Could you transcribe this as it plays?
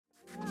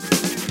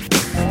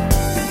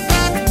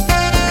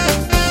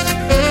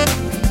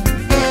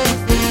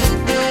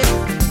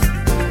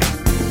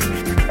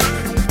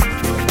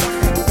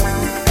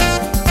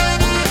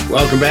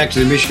Welcome back to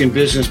the Michigan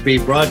Business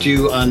Beat, brought to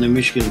you on the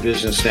Michigan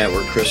Business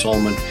Network. Chris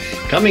Holman,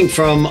 coming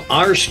from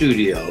our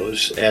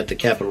studios at the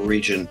Capital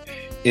Region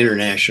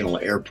International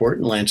Airport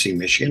in Lansing,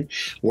 Michigan.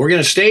 We're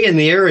going to stay in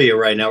the area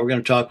right now. We're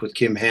going to talk with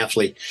Kim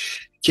Hafley.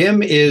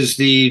 Kim is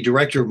the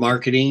Director of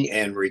Marketing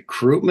and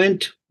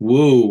Recruitment,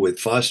 Woo, with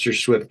Foster,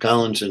 Swift,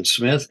 Collins, and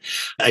Smith.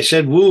 I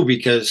said Woo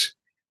because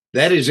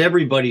that is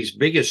everybody's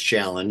biggest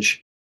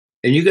challenge.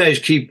 And you guys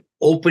keep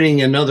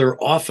opening another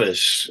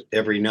office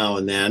every now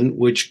and then,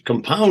 which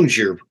compounds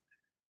your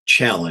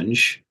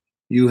challenge.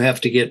 You have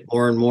to get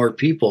more and more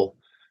people.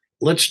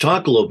 Let's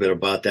talk a little bit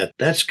about that.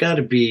 That's got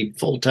to be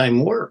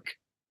full-time work.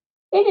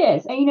 It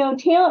is. And,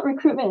 talent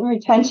recruitment and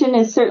retention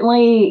is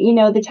certainly,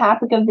 the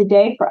topic of the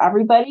day for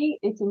everybody.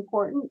 It's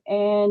important.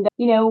 And,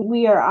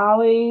 we are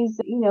always,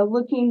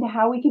 looking to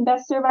how we can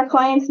best serve our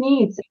clients'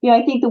 needs.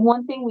 I think the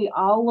one thing we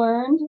all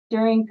learned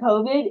during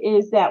COVID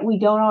is that we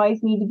don't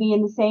always need to be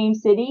in the same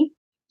city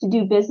to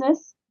do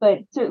business, but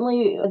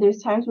certainly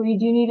there's times where you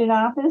do need an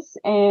office.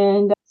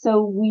 And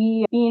so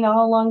we, being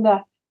all along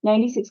the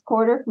 96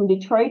 corridor from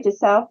Detroit to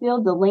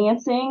Southfield to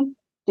Lansing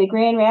to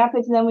Grand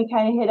Rapids, and then we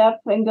kind of hit up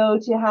and go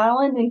to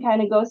Holland and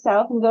kind of go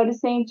south and go to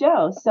St.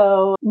 Joe.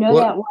 So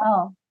that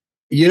well.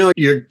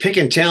 You're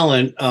picking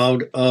talent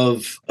out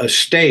of a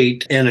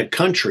state and a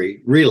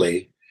country,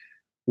 really,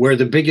 where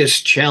the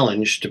biggest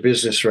challenge to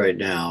business right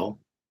now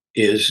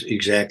is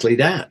exactly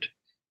that.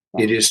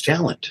 Yeah. It is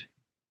talent.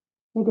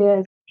 It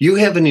is. You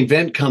have an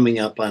event coming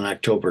up on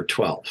October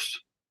 12th.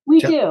 We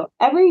do.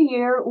 Every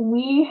year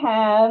we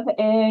have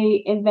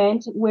an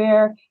event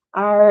where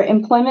our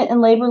employment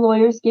and labor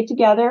lawyers get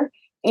together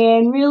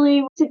and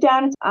really sit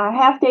down. It's a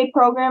half-day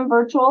program,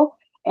 virtual,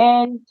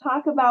 and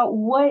talk about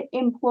what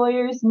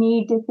employers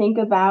need to think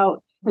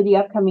about for the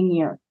upcoming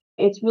year.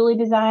 It's really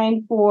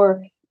designed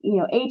for,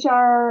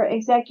 HR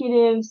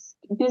executives,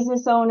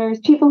 business owners,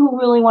 people who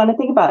really want to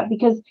think about it,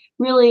 because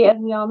really, as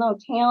we all know,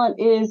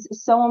 talent is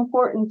so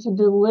important to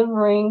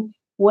delivering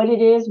what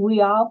it is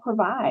we all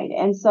provide.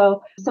 And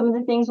so some of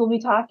the things we'll be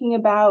talking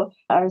about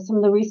are some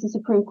of the recent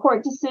Supreme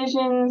Court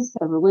decisions,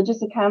 the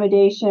religious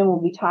accommodation.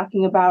 We'll be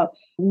talking about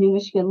new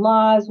Michigan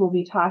laws. We'll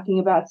be talking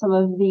about some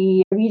of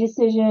the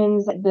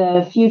decisions,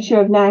 the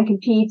future of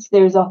non-competes.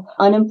 There's an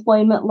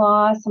unemployment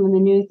law, some of the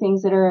new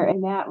things that are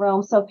in that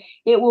realm. So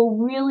it will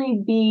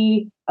really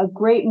be a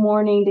great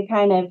morning to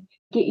kind of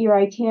get your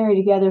itinerary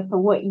together for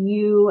what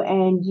you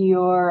and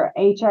your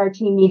HR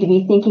team need to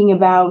be thinking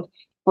about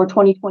for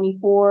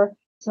 2024.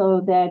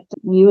 So that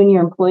you and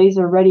your employees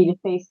are ready to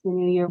face the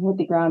new year with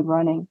the ground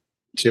running.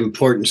 It's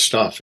important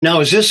stuff. Now,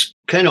 is this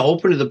kind of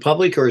open to the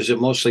public, or is it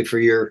mostly for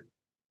your?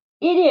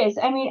 It is.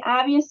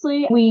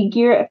 Obviously, we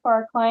gear it for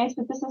our clients,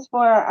 but this is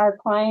for our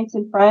clients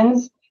and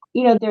friends.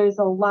 There's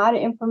a lot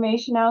of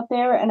information out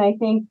there. And I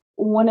think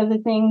one of the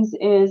things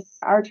is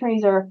our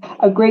attorneys are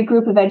a great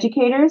group of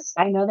educators.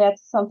 I know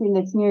that's something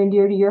that's near and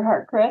dear to your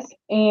heart, Chris.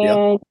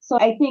 And So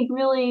I think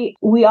really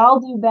we all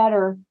do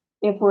better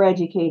if we're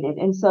educated.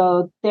 And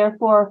so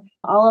therefore,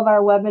 all of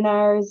our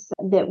webinars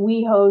that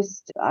we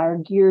host are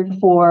geared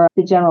for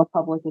the general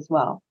public as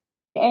well.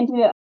 And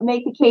to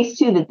make the case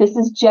too, that this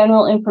is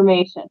general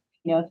information.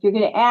 If you're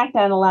going to act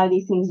on a lot of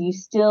these things, you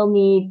still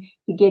need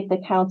to get the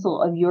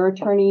counsel of your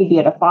attorney, be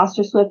it a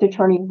Foster Swift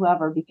attorney,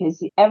 whoever,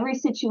 because every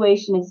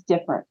situation is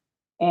different.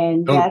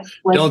 And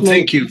don't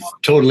think you've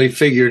totally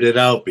figured it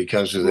out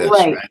because of this.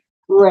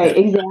 Right,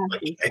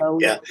 exactly. So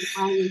we want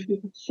to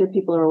make sure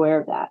people are aware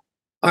of that.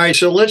 All right,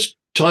 so let's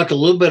talk a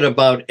little bit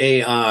about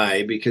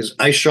AI, because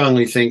I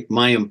strongly think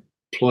my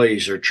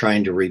employees are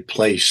trying to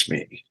replace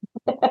me.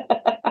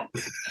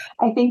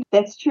 I think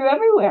that's true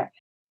everywhere.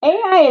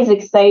 AI is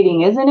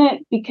exciting, isn't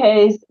it?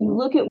 Because you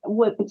look at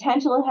what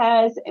potential it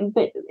has,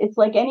 but it's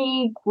like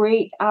any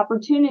great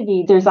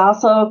opportunity. There's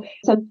also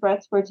some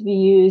threats for it to be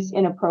used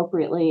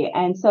inappropriately.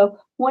 And so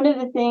one of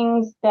the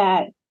things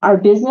that our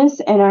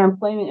business and our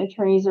employment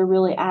attorneys are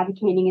really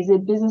advocating is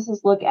that businesses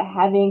look at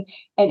having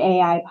an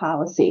AI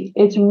policy.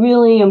 It's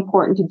really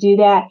important to do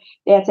that.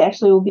 That's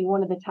actually will be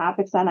one of the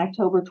topics on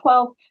October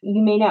 12th.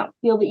 You may not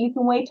feel that you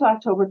can wait till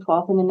October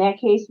 12th. And in that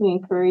case, we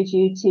encourage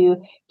you to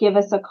give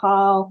us a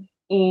call,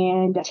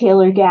 and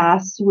Taylor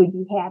Gass would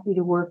be happy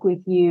to work with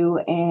you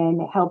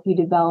and help you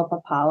develop a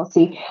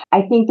policy.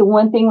 I think the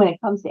one thing when it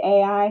comes to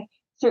AI,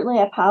 certainly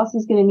that policy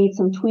is going to need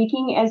some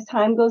tweaking as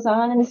time goes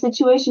on and the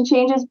situation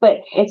changes, but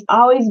it's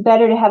always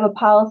better to have a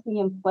policy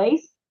in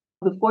place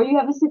before you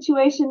have a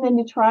situation than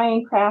to try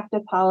and craft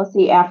a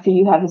policy after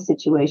you have a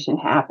situation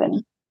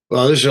happen.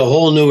 Well, this is a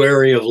whole new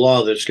area of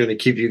law that's going to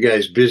keep you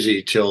guys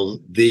busy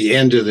till the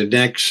end of the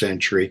next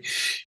century.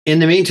 In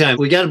the meantime,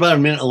 we got about a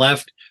minute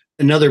left.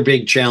 Another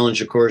big challenge,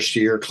 of course,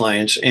 to your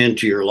clients and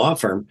to your law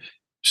firm,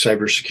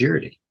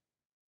 cybersecurity.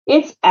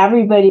 It's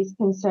everybody's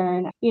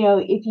concern.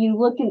 If you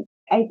look at,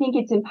 I think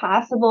it's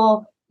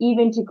impossible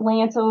even to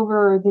glance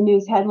over the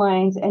news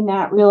headlines and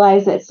not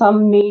realize that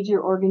some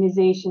major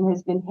organization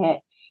has been hit.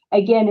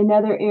 Again,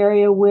 another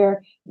area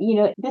where,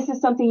 this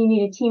is something you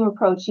need a team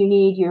approach. You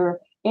need your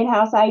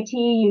in-house IT,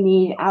 you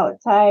need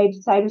outside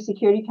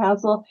cybersecurity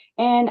counsel,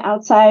 and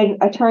outside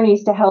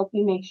attorneys to help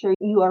you make sure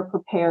you are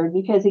prepared.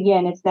 Because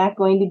again, it's not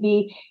going to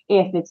be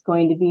if, it's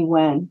going to be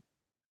when.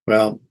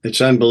 Well,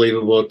 it's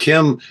unbelievable.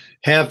 Kim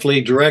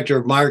Hafley, Director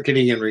of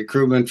Marketing and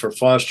Recruitment for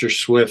Foster,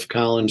 Swift,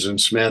 Collins, and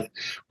Smith,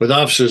 with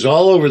offices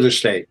all over the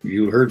state.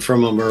 You heard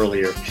from them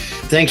earlier.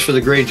 Thanks for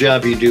the great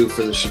job you do,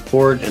 for the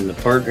support and the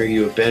partner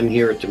you have been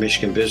here at the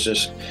Michigan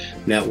Business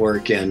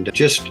Network, and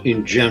just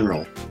in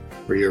general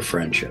for your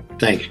friendship.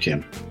 Thank you,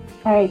 Kim.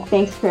 All right.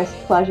 Thanks, Chris.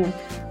 Pleasure.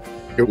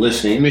 You're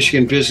listening to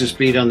Michigan Business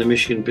Beat on the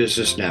Michigan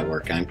Business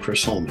Network. I'm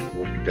Chris Holman.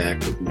 We'll be back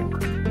with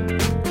more.